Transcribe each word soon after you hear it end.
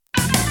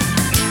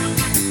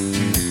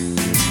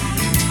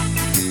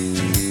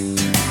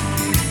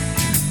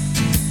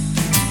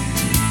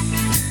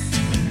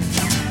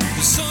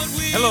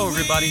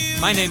everybody.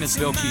 My name is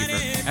Bill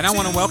Kiefer, and I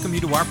want to welcome you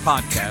to our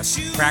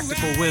podcast,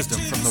 Practical Wisdom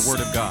from the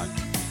Word of God.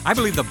 I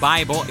believe the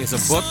Bible is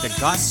a book that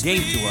God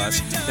gave to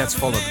us that's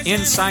full of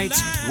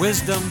insights,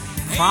 wisdom,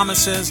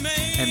 promises,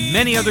 and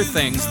many other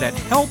things that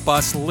help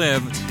us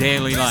live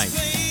daily life.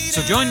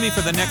 So join me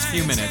for the next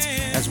few minutes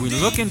as we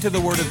look into the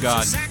Word of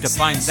God to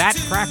find that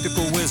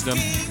practical wisdom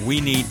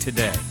we need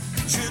today.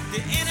 Should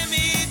the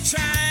enemy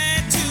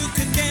try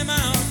to condemn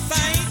our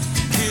fight,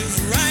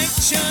 his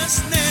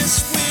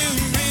righteousness will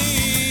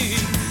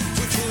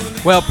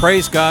reign. Well,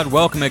 praise God.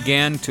 Welcome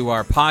again to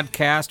our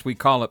podcast. We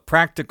call it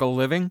Practical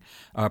Living,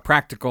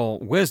 Practical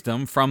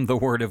Wisdom from the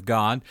Word of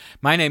God.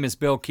 My name is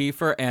Bill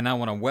Kiefer, and I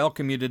want to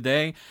welcome you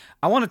today.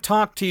 I want to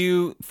talk to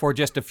you for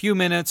just a few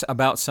minutes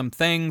about some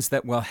things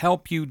that will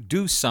help you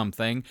do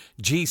something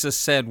Jesus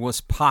said was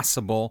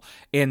possible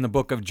in the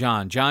book of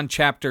John. John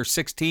chapter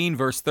 16,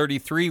 verse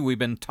 33, we've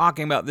been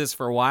talking about this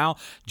for a while.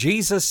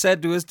 Jesus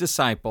said to his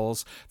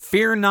disciples,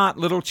 "Fear not,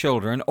 little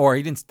children," or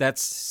he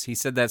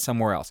said that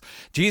somewhere else.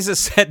 Jesus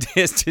said to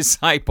his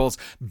disciples,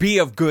 "Be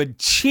of good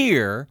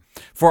cheer,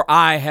 for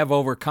I have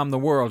overcome the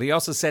world." He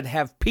also said,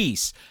 "Have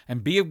peace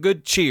and be of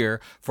good cheer,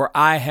 for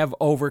I have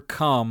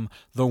overcome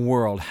the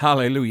world."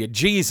 Hallelujah.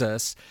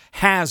 Jesus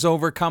has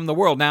overcome the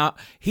world. Now,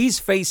 he's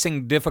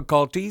facing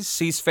difficulties.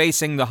 He's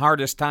facing the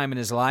hardest time in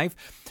his life.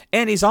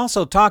 And he's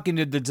also talking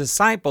to the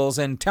disciples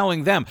and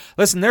telling them,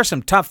 listen, there's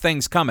some tough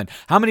things coming.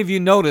 How many of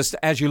you noticed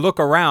as you look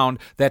around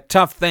that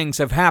tough things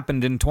have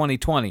happened in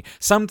 2020?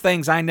 Some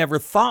things I never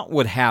thought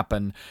would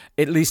happen,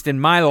 at least in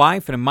my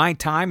life and in my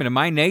time and in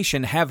my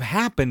nation, have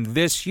happened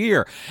this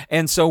year.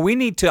 And so we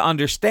need to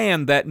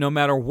understand that no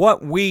matter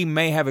what we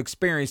may have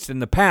experienced in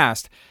the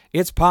past,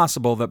 it's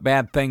possible that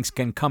bad things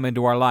can come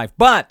into our life.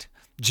 But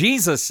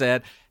Jesus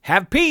said,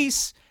 have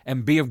peace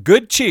and be of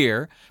good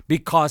cheer,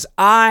 because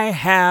I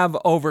have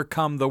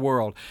overcome the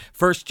world.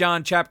 1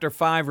 John chapter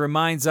 5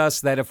 reminds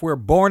us that if we're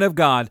born of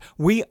God,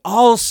 we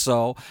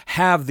also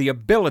have the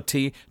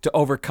ability to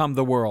overcome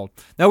the world.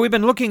 Now, we've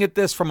been looking at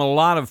this from a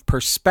lot of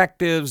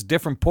perspectives,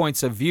 different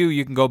points of view.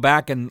 You can go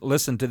back and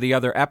listen to the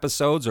other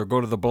episodes or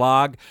go to the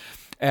blog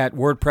at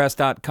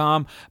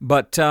wordpress.com.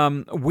 But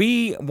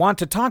we want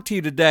to talk to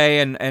you today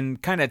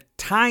and kind of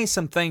tie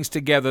some things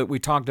together that we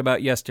talked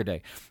about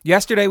yesterday.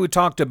 Yesterday we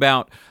talked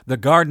about the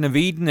Garden of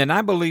Eden, and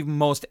I believe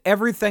most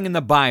everything in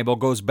the Bible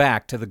goes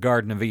back to the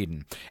Garden of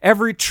Eden.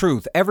 Every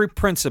truth, every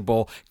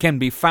principle can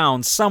be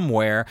found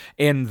somewhere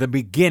in the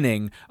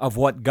beginning of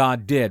what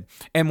God did.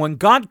 And when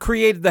God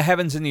created the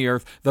heavens and the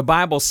earth, the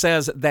Bible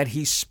says that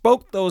He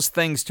spoke those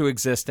things to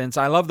existence.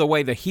 I love the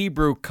way the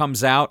Hebrew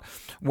comes out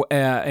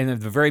in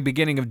the very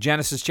beginning of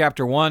Genesis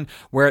chapter 1,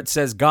 where it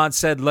says, God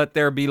said, "Let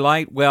there be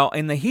light." Well,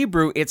 in the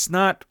Hebrew, it's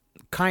not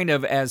kind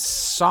of as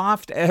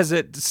soft as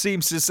it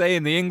seems to say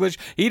in the English.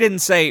 He didn't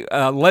say,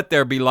 "Let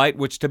there be light,"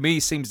 which to me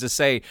seems to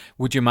say,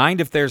 "Would you mind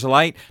if there's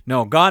light?"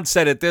 No, God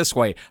said it this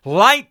way,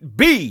 "Light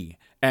be,"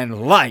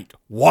 and light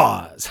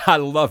was. I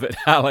love it.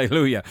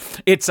 Hallelujah.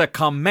 It's a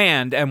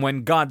command, and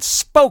when God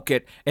spoke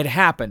it, it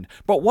happened.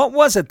 But what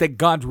was it that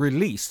God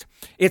released?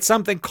 It's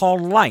something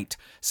called light.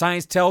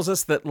 Science tells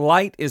us that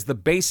light is the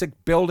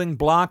basic building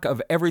block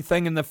of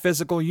everything in the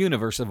physical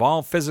universe, of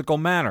all physical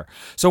matter.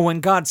 So when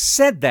God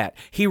said that,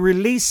 He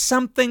released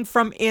something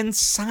from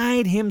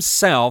inside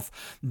Himself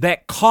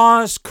that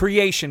caused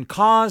creation,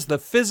 caused the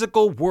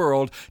physical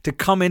world to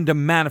come into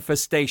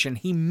manifestation.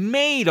 He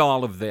made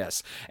all of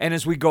this. And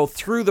as we go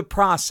through the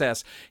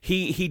process,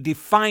 He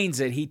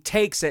defines it. He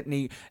takes it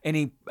and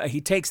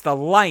he takes the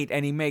light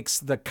and He makes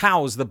the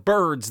cows, the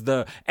birds,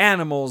 the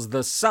animals,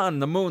 the sun,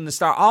 the moon, the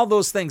star, all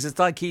those things. It's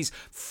like He's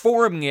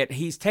forming it.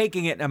 He's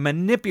taking it and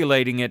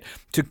manipulating it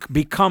to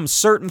become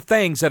certain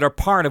things that are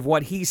part of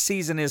what He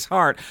sees in His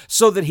heart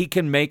so that He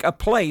can make a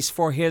place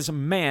for His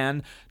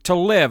man to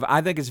live. I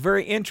think it's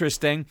very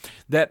interesting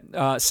that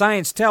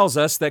science tells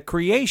us that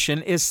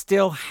creation is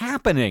still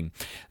happening.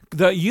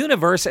 The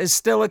universe is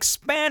still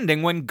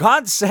expanding. When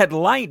God said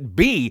light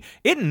be,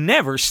 it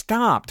never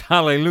stopped.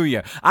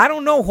 Hallelujah. I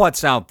don't know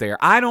what's out there.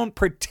 I don't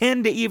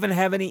pretend to even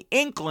have any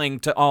inkling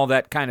to all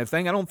that kind of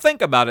thing. I don't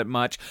think about it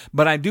much,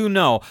 but I do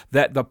know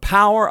that the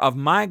power of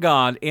my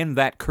God in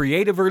that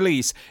creative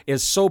release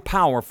is so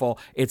powerful,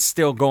 it's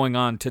still going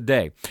on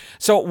today.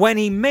 So when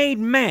He made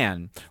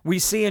man, we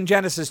see in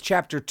Genesis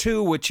chapter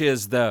 2, which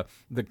is the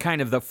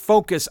kind of the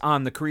focus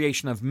on the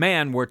creation of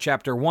man, where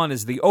chapter 1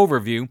 is the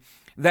overview,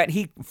 that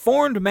He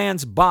formed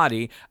man's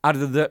body out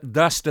of the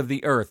dust of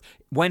the earth.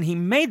 When He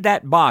made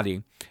that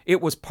body,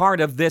 it was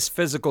part of this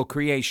physical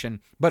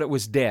creation, but it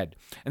was dead.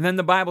 And then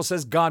the Bible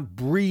says God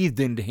breathed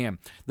into him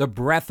the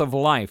breath of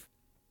life.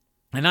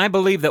 And I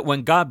believe that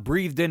when God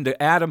breathed into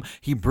Adam,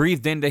 He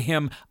breathed into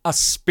him a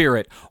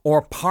spirit,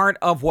 or part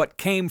of what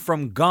came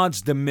from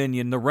God's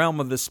dominion, the realm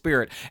of the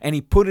spirit, and He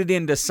put it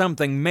into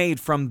something made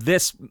from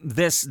this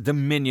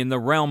dominion, the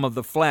realm of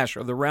the flesh,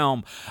 or the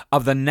realm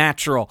of the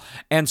natural.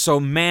 And so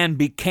man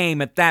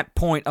became at that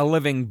point a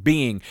living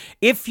being.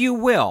 If you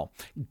will,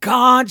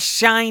 God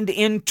shined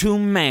into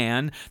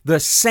man the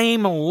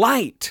same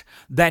light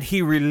that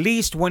He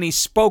released when He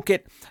spoke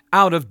it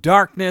out of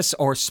darkness,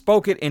 or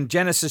spoke it in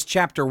Genesis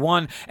chapter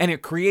 1, and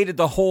it created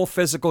the whole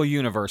physical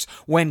universe.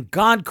 When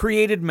God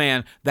created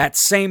man, that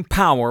same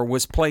power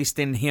was placed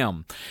in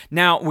him.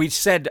 Now, we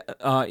said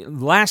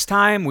last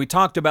time we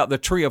talked about the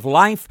tree of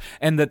life,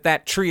 and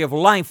that tree of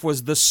life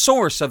was the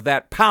source of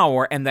that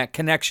power and that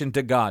connection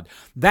to God.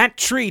 That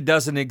tree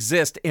doesn't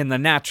exist in the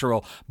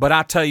natural, but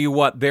I tell you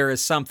what, there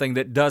is something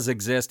that does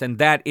exist, and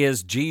that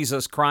is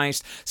Jesus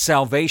Christ,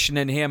 salvation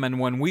in him. And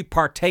when we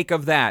partake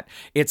of that,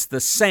 it's the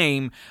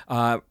same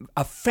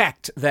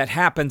effect that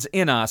happens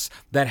in us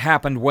that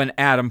happened when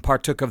Adam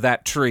partook of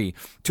that tree,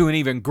 to an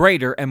even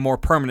greater and more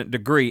permanent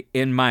degree,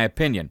 in my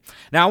opinion.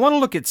 Now, I want to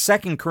look at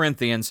 2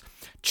 Corinthians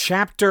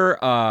chapter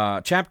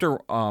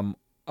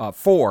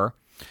 4,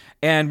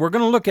 and we're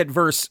going to look at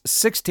verse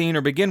 16,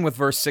 or begin with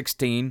verse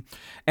 16,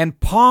 and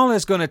Paul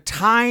is going to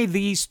tie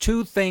these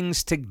two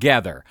things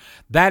together.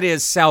 That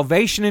is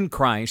salvation in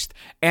Christ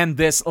and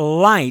this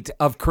light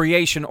of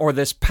creation, or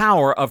this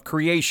power of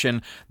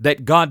creation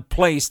that God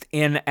placed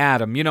in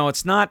Adam. You know,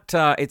 it's not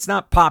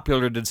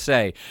popular to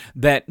say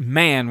that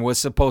man was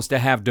supposed to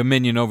have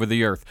dominion over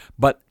the earth,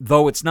 but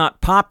though it's not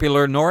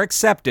popular nor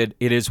accepted,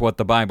 it is what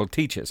the Bible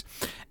teaches,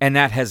 and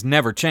that has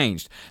never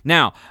changed.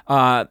 Now,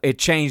 it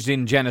changed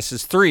in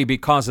Genesis 3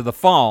 because of the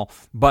fall,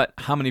 but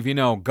how many of you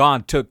know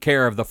God took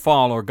care of the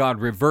fall, or God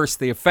reversed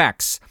the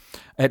effects,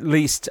 at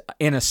least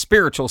in a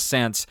spiritual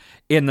sense,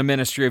 in the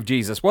ministry of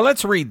Jesus? Well,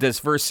 let's read this,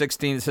 verse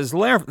 16. It says,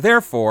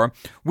 "Therefore,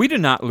 we do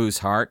not lose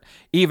heart,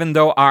 even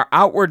though our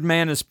outward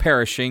man is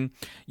perishing,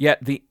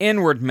 yet the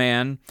inward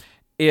man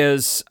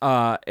is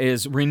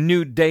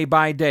renewed day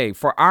by day.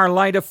 For our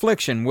light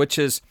affliction, which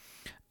is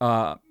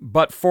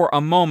but for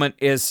a moment,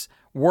 is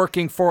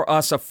working for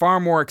us a far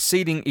more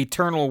exceeding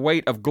eternal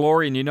weight of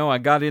glory." And you know, I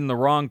got in the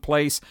wrong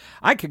place.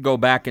 I could go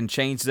back and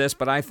change this,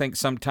 but I think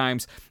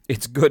sometimes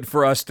it's good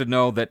for us to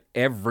know that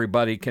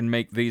everybody can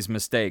make these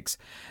mistakes.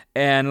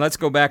 And let's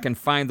go back and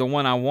find the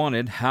one I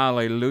wanted.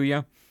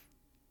 Hallelujah.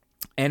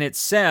 And it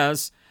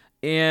says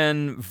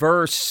in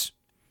verse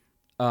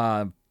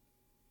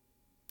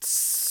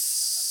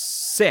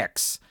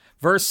 6.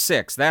 Verse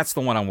 6, that's the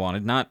one I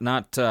wanted.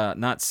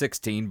 Not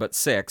 16, but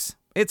 6.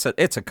 It's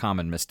a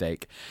common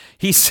mistake.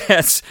 He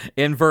says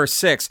in verse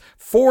 6,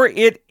 "For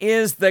it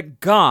is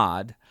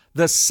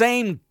the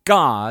same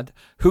God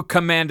who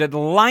commanded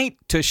light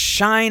to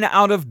shine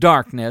out of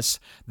darkness,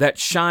 that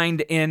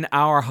shined in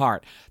our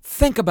heart."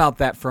 Think about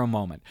that for a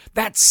moment.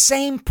 That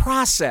same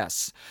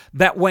process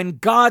that when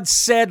God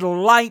said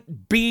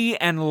light be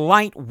and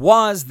light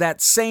was,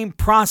 that same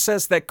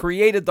process that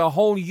created the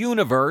whole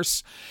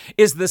universe,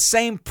 is the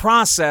same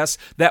process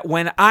that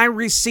when I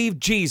receive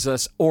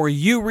Jesus, or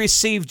you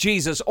receive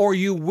Jesus, or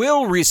you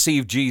will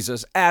receive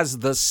Jesus as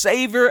the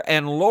Savior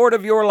and Lord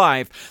of your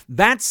life,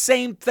 that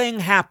same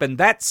thing happened.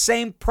 That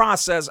same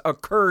process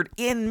occurred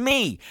in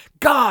me.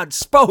 God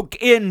spoke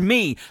in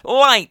me,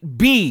 "Light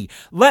be."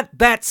 Let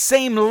that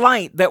same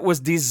light that was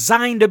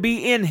designed to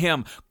be in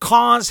him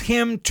cause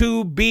him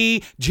to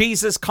be,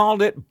 Jesus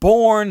called it,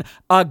 born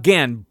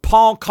again.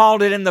 Paul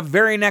called it in the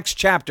very next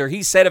chapter.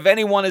 He said, if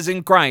anyone is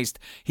in Christ,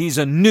 he's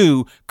a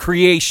new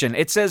creation.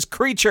 It says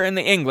creature in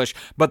the English,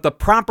 but the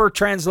proper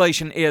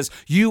translation is,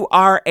 you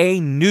are a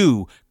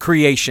new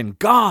creation.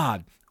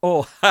 God,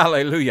 oh,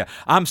 hallelujah.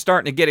 I'm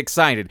starting to get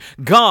excited.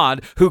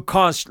 God, who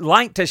caused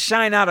light to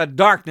shine out of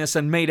darkness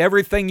and made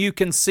everything you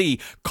can see,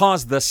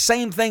 caused the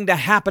same thing to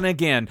happen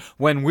again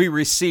when we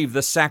received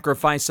the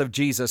sacrifice of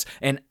Jesus.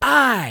 And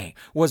I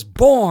was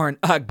born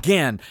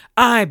again.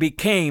 I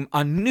became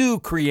a new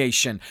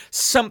creation,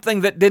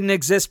 something that didn't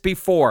exist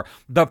before.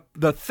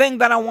 The thing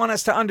that I want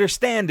us to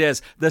understand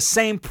is the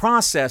same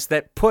process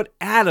that put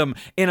Adam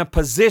in a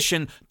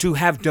position to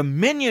have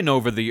dominion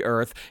over the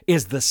earth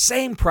is the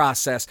same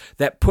process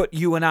that put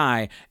you and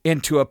I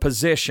into a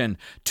position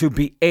to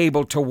be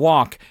able to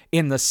walk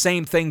in the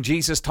same thing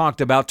Jesus talked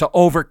about, to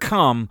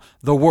overcome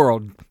the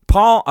world.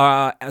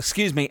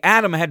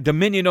 Adam had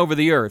dominion over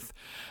the earth,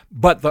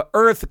 but the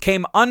earth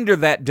came under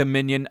that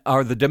dominion,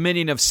 or the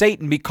dominion of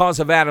Satan, because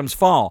of Adam's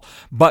fall.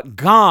 But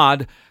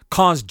God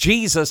caused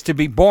Jesus to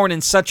be born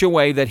in such a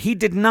way that he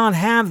did not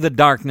have the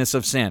darkness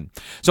of sin.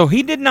 So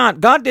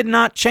God did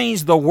not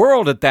change the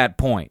world at that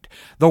point.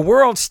 The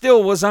world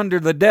still was under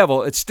the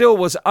devil. It still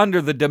was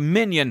under the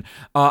dominion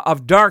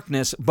of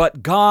darkness,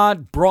 but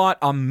God brought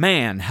a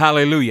man,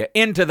 hallelujah,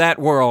 into that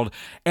world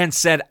and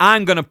said,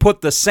 I'm going to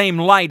put the same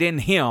light in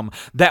him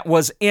that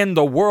was in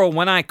the world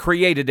when I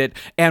created it.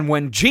 And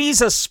when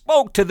Jesus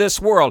spoke to this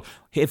world,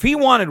 if he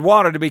wanted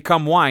water to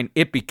become wine,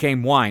 it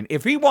became wine.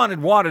 If he wanted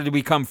water to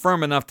become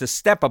firm enough to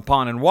step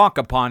upon and walk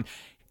upon,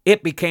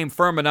 it became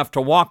firm enough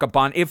to walk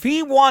upon. If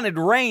he wanted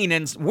rain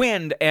and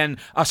wind and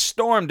a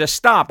storm to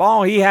stop,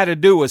 all he had to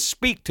do was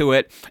speak to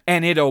it,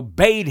 and it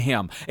obeyed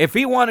him. If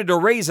he wanted to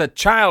raise a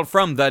child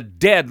from the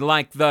dead,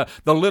 like the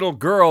little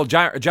girl,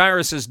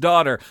 Jairus'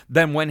 daughter,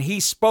 then when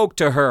he spoke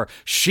to her,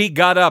 she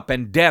got up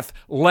and death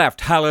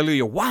left.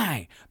 Hallelujah.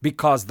 Why?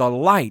 because the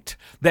light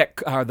that,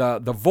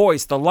 the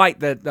voice, the light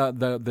that,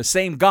 the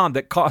same God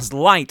that caused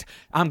light,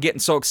 I'm getting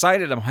so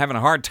excited, I'm having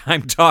a hard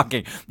time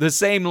talking. The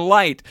same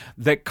light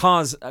that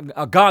caused,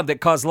 a God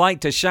that caused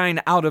light to shine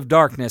out of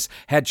darkness,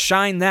 had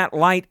shined that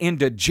light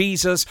into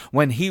Jesus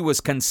when he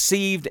was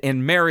conceived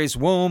in Mary's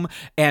womb.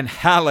 And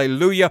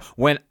hallelujah,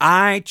 when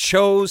I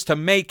chose to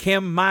make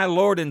him my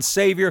Lord and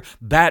Savior,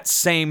 that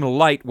same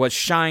light was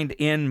shined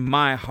in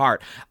my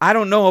heart. I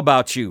don't know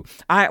about you.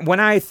 When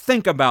I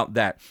think about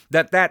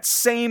that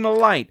same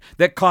light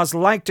that caused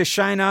light to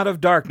shine out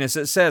of darkness,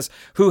 it says,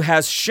 who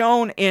has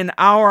shone in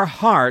our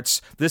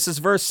hearts, this is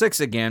verse 6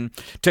 again,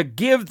 to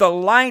give the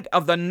light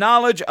of the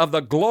knowledge of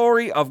the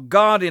glory of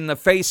God in the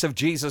face of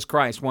Jesus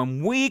Christ.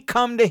 When we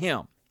come to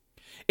him,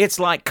 it's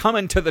like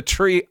coming to the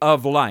tree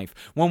of life.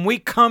 When we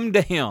come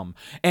to him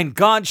and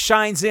God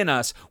shines in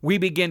us, we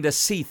begin to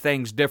see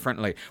things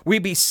differently. We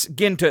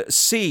begin to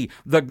see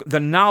the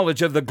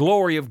knowledge of the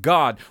glory of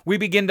God. We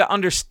begin to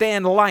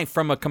understand life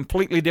from a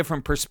completely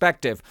different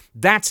perspective.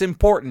 That's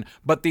important.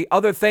 But the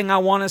other thing I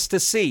want us to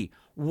see,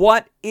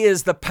 what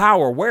is the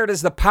power? Where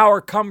does the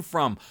power come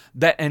from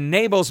that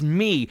enables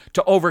me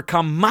to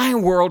overcome my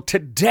world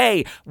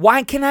today?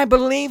 Why can I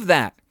believe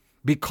that?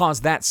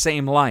 Because that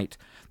same light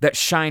that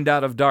shined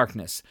out of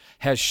darkness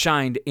has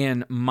shined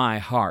in my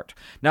heart.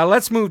 Now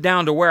let's move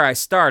down to where I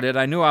started.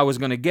 I knew I was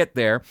going to get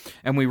there,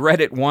 and we read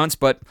it once,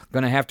 but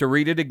going to have to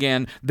read it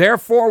again.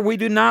 Therefore, we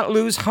do not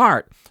lose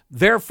heart.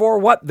 Therefore,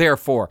 what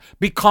therefore?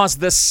 Because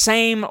the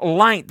same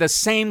light, the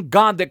same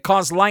God that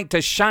caused light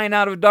to shine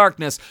out of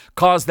darkness,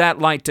 caused that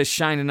light to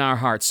shine in our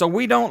hearts. So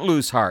we don't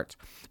lose heart.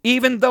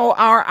 Even though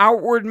our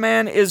outward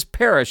man is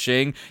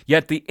perishing,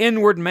 yet the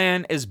inward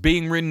man is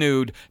being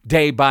renewed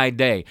day by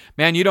day.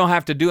 Man, you don't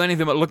have to do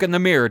anything but look in the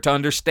mirror to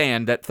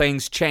understand that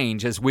things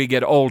change as we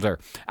get older.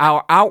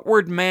 Our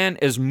outward man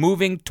is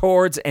moving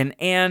towards an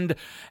end,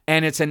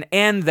 and it's an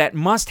end that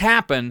must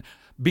happen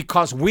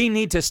because we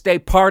need to stay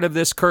part of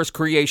this cursed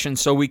creation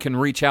so we can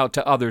reach out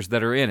to others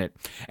that are in it.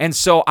 And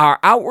so our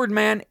outward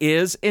man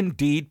is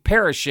indeed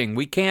perishing.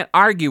 We can't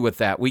argue with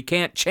that. We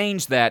can't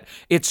change that.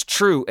 It's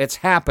true. It's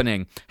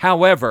happening.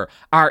 However,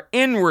 our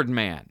inward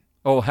man,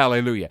 oh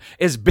hallelujah,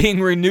 is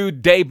being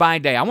renewed day by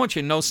day. I want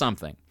you to know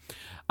something.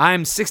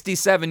 I'm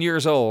 67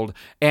 years old,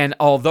 and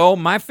although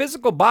my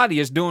physical body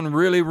is doing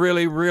really,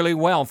 really, really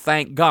well,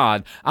 thank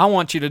God, I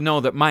want you to know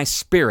that my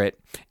spirit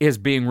is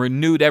being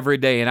renewed every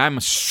day, and I'm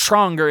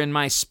stronger in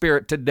my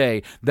spirit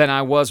today than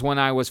I was when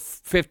I was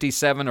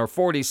 57 or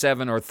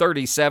 47 or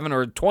 37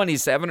 or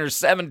 27 or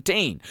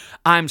 17.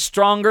 I'm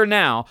stronger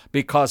now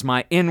because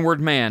my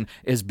inward man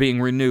is being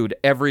renewed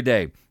every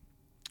day.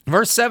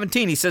 Verse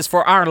 17, he says,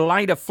 for our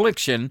light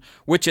affliction,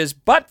 which is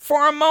but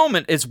for a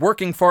moment, is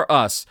working for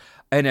us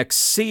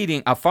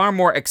a far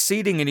more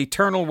exceeding and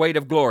eternal weight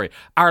of glory.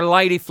 Our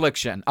light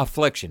affliction.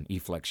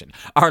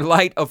 Our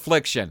light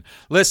affliction.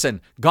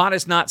 Listen, God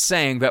is not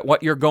saying that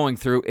what you're going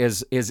through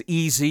is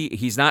easy.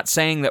 He's not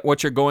saying that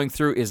what you're going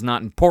through is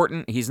not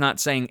important. He's not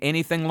saying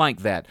anything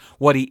like that.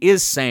 What he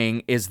is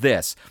saying is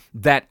this,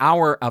 that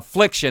our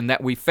affliction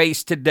that we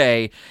face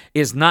today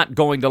is not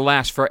going to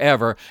last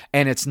forever,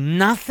 and it's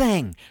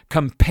nothing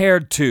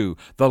compared to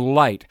the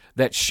light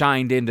that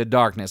shined into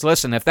darkness.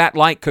 Listen, if that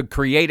light could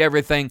create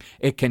everything,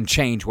 it can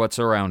change what's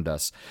around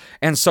us.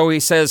 And so he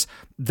says,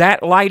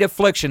 that light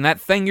affliction, that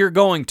thing you're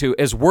going to,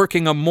 is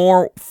working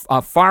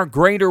a far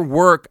greater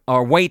work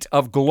or weight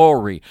of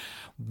glory.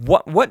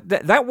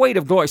 That weight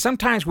of glory,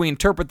 sometimes we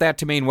interpret that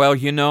to mean, well,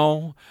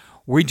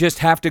 we just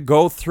have to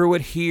go through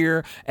it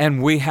here,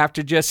 and we have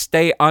to just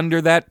stay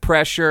under that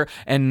pressure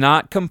and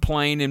not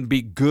complain and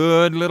be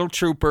good little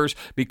troopers,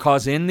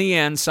 because in the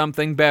end,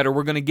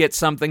 we're going to get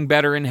something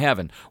better in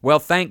heaven. Well,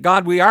 thank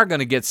God we are going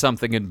to get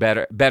something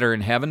better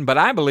in heaven, but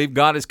I believe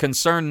God is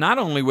concerned not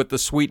only with the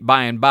sweet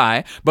by and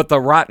by, but the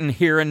rotten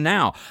here and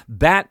now.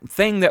 That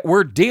thing that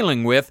we're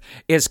dealing with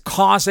is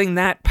causing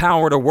that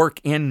power to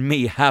work in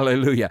me,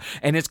 hallelujah,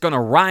 and it's going to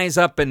rise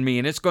up in me,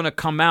 and it's going to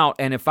come out,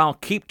 and if I'll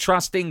keep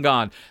trusting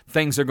God,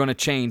 things are going to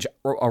change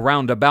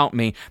around about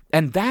me,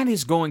 and that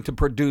is going to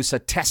produce a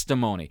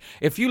testimony.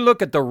 If you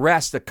look at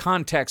the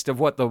context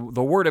of what the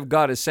Word of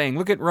God is saying,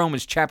 look at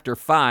Romans chapter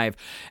 5,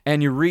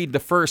 and you read the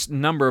first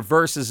number of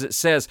verses. It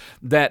says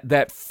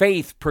that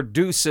faith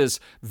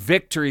produces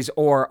victories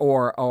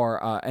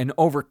or an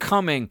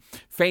overcoming.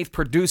 Faith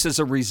produces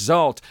a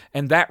result,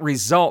 and that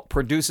result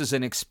produces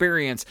an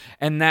experience,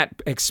 and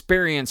that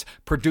experience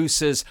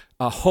produces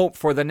a hope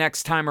for the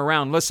next time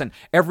around. Listen,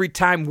 every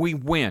time we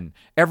win,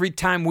 every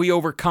time we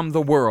overcome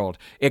the world,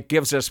 it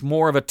gives us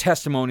more of a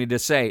testimony to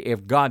say,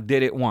 if God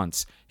did it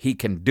once, he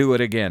can do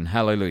it again.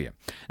 Hallelujah.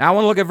 Now I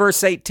want to look at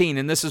verse 18,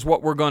 and this is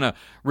what we're going to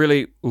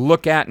really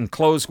look at and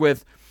close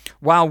with.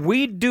 While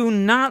we do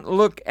not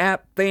look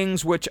at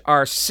things which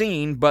are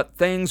seen, but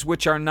things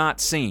which are not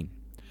seen.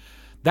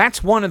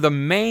 That's one of the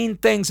main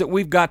things that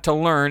we've got to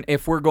learn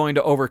if we're going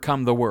to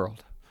overcome the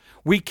world.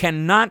 We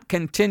cannot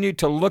continue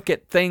to look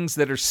at things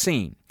that are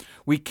seen.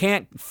 We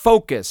can't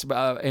focus.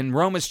 In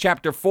Romans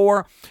chapter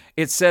 4,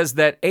 it says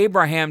that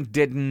Abraham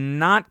did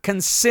not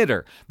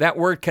consider. That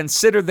word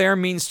consider there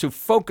means to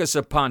focus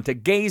upon, to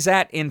gaze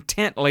at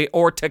intently,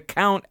 or to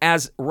count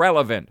as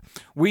relevant.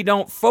 We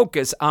don't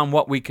focus on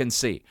what we can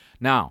see.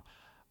 Now,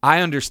 I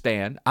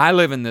understand. I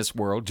live in this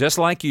world just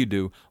like you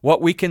do.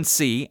 What we can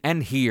see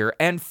and hear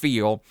and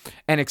feel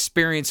and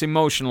experience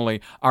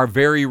emotionally are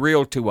very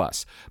real to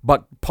us.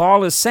 But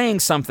Paul is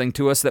saying something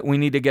to us that we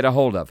need to get a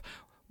hold of.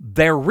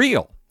 They're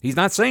real. He's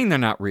not saying they're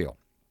not real.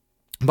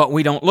 But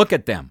we don't look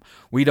at them.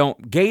 We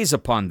don't gaze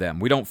upon them.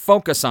 We don't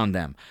focus on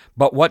them.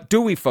 But what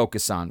do we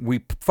focus on?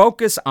 We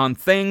focus on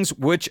things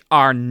which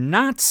are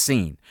not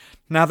seen.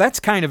 Now, that's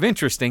kind of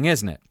interesting,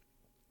 isn't it?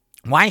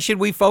 Why should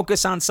we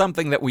focus on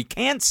something that we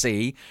can't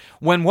see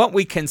when what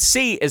we can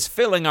see is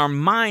filling our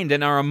mind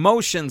and our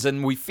emotions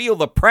and we feel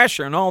the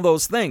pressure and all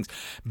those things?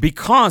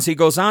 Because he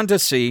goes on to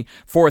see,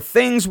 for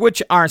things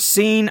which are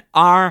seen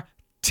are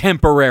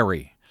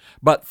temporary,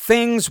 but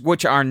things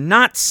which are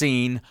not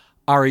seen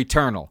are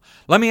eternal.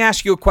 Let me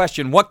ask you a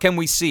question. What can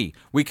we see?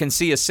 We can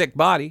see a sick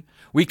body.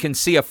 We can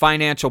see a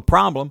financial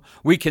problem.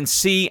 We can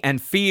see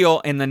and feel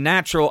in the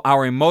natural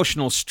our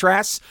emotional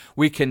stress.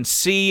 We can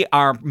see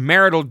our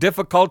marital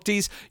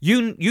difficulties.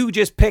 You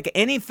just pick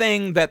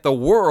anything that the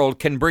world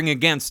can bring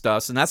against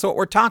us, and that's what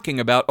we're talking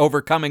about,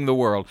 overcoming the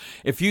world.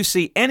 If you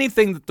see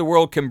anything that the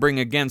world can bring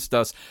against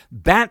us,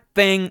 that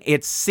thing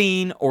it's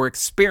seen or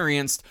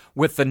experienced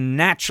with the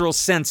natural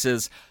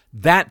senses,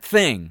 that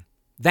thing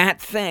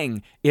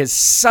is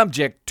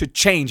subject to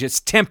change. It's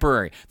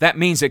temporary. That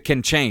means it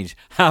can change.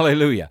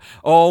 Hallelujah.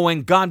 Oh,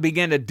 when God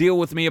began to deal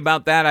with me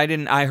about that,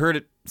 I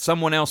heard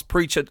someone else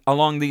preach it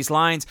along these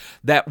lines,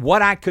 that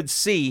what I could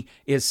see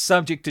is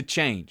subject to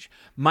change.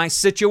 My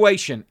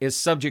situation is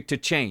subject to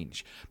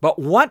change. But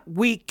what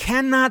we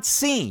cannot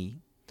see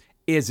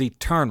is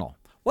eternal.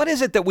 What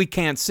is it that we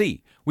can't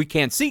see? We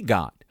can't see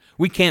God.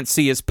 We can't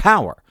see His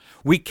power.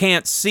 We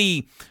can't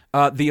see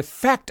the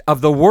effect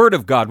of the Word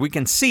of God. We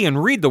can see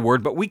and read the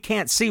Word, but we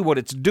can't see what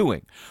it's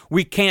doing.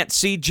 We can't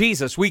see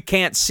Jesus. We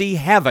can't see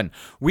heaven.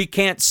 We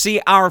can't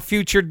see our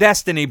future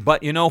destiny.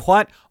 But you know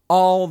what?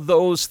 All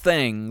those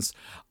things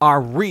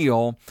are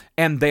real,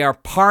 and they are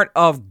part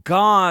of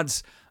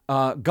God's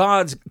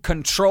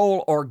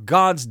control or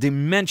God's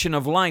dimension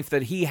of life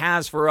that He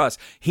has for us.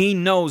 He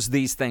knows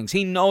these things.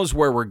 He knows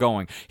where we're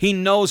going. He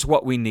knows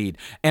what we need.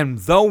 And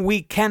though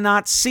we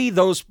cannot see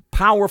those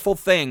powerful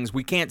things,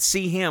 we can't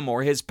see Him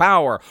or His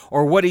power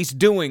or what He's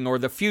doing or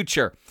the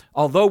future.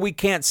 Although we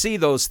can't see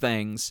those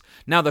things,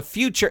 now the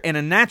future in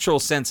a natural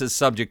sense is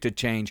subject to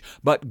change,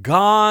 but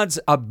God's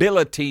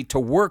ability to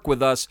work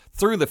with us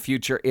through the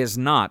future is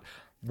not.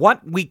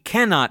 What we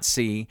cannot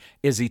see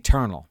is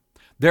eternal.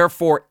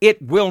 Therefore,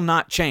 it will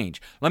not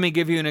change. Let me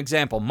give you an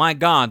example. My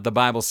God, the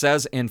Bible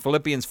says in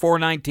Philippians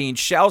 4:19,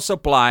 shall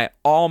supply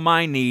all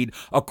my need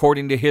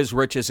according to His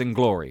riches and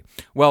glory.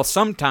 Well,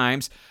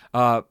 sometimes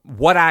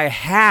what I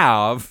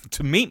have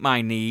to meet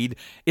my need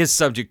is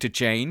subject to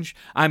change.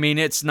 I mean,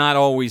 it's not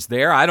always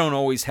there. I don't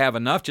always have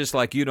enough, just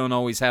like you don't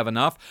always have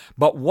enough.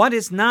 But what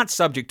is not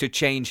subject to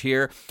change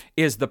here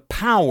is the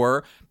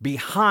power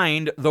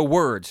behind the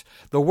words.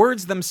 The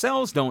words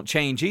themselves don't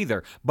change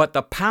either, but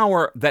the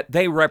power that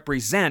they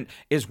represent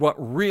is what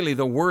really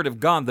the Word of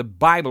God, the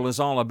Bible, is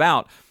all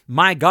about.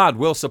 My God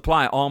will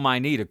supply all my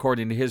need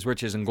according to His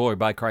riches and glory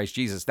by Christ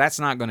Jesus. That's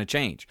not going to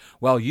change.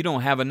 Well, you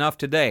don't have enough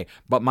today,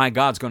 but my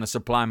God's going to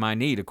supply my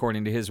need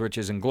according to His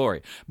riches and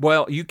glory.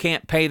 Well, you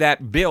can't pay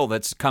that bill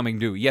that's coming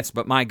due. Yes,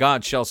 but my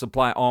God shall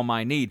supply all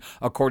my need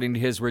according to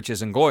His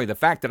riches and glory. The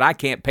fact that I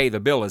can't pay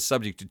the bill is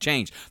subject to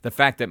change. The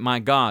fact that my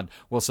God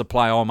will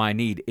supply all my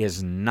need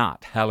is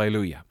not.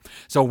 Hallelujah.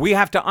 So we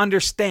have to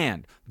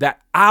understand that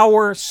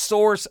our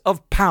source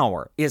of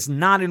power is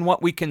not in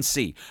what we can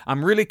see.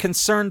 I'm really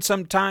concerned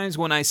sometimes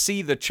when I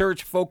see the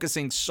church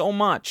focusing so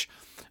much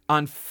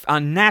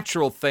on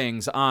natural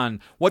things, on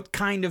what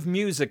kind of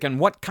music and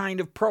what kind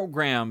of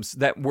programs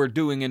that we're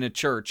doing in a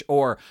church,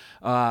 or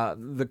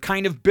the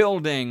kind of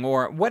building,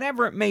 or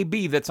whatever it may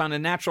be that's on a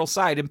natural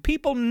side. And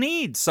people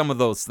need some of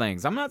those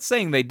things. I'm not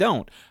saying they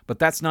don't, but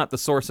that's not the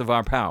source of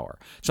our power.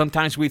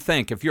 Sometimes we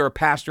think, if you're a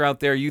pastor out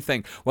there, you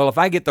think, well, if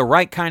I get the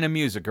right kind of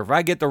music, or if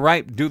I get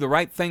do the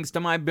right things to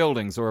my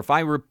buildings, or if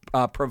I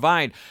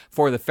provide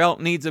for the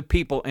felt needs of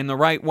people in the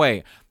right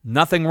way,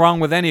 nothing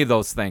wrong with any of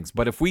those things.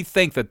 But if we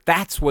think that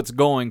that's what's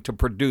going to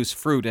produce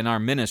fruit in our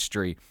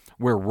ministry,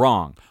 we're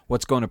wrong.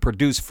 What's going to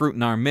produce fruit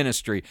in our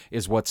ministry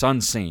is what's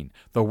unseen.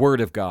 The Word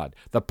of God,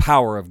 the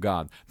power of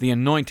God, the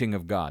anointing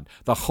of God,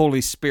 the Holy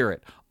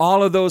Spirit.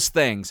 All of those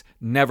things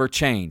never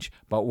change.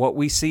 But what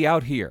we see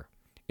out here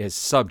is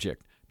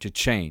subject to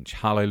change.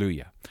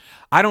 Hallelujah.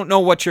 I don't know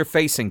what you're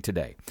facing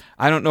today.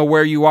 I don't know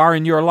where you are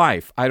in your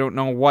life. I don't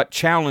know what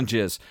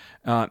challenges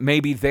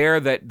may be there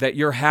that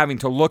you're having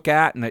to look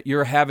at and that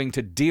you're having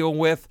to deal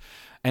with.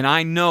 And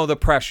I know the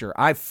pressure.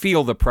 I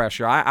feel the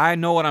pressure. I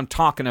know what I'm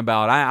talking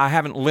about. I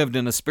haven't lived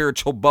in a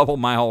spiritual bubble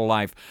my whole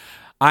life.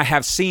 I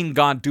have seen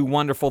God do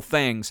wonderful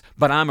things,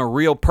 but I'm a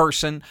real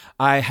person.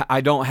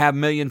 I don't have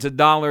millions of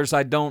dollars.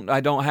 I don't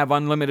have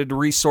unlimited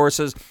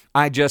resources.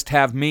 I just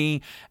have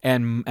me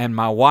and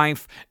my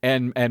wife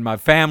and my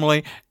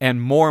family,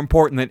 and more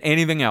important than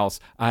anything else,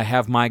 I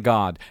have my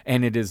God.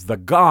 And it is the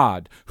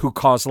God who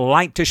caused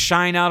light to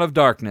shine out of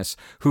darkness,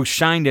 who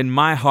shined in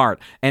my heart.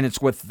 And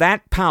it's with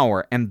that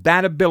power and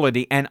that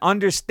ability and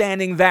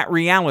understanding that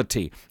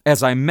reality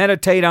as I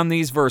meditate on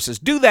these verses.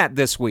 Do that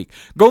this week.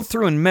 Go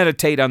through and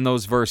meditate on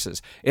those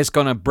verses. It's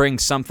going to bring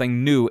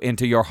something new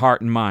into your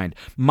heart and mind.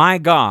 My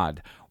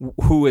God,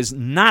 who is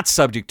not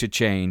subject to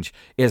change,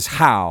 is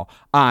how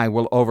I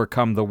will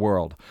overcome the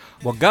world.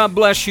 Well, God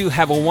bless you.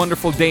 Have a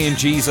wonderful day in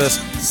Jesus.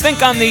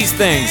 Think on these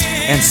things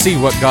and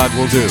see what God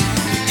will do.